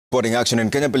Sporting action in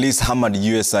Kenya, police hammered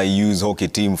USIU's hockey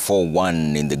team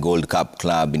 4-1 in the Gold Cup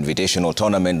Club Invitational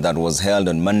tournament that was held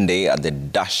on Monday at the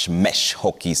Dash Mesh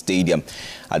Hockey Stadium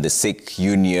at the Sikh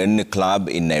Union Club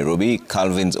in Nairobi.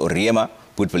 Calvin's Oriema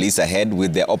put police ahead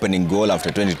with their opening goal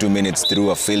after 22 minutes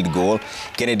through a field goal.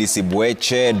 Kennedy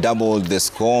Sibweche doubled the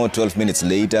score 12 minutes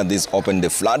later. This opened the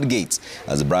floodgates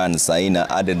as Brian Saina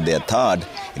added their third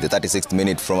in the 36th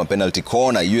minute from a penalty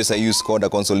corner. USIU scored a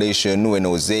consolation when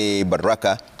Jose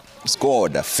Baraka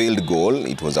scored a field goal.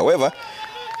 It was, however,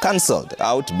 cancelled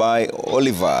out by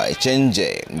Oliver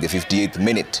Echenje in the 58th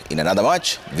minute. In another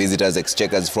match, visitors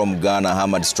exchequers from Ghana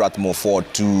hammered Strathmore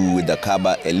 4-2 with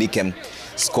Akaba Elikem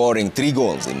scoring 3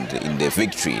 goals in the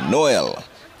victory. Noel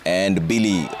and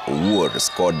Owuor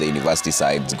scored the university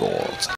side's goals.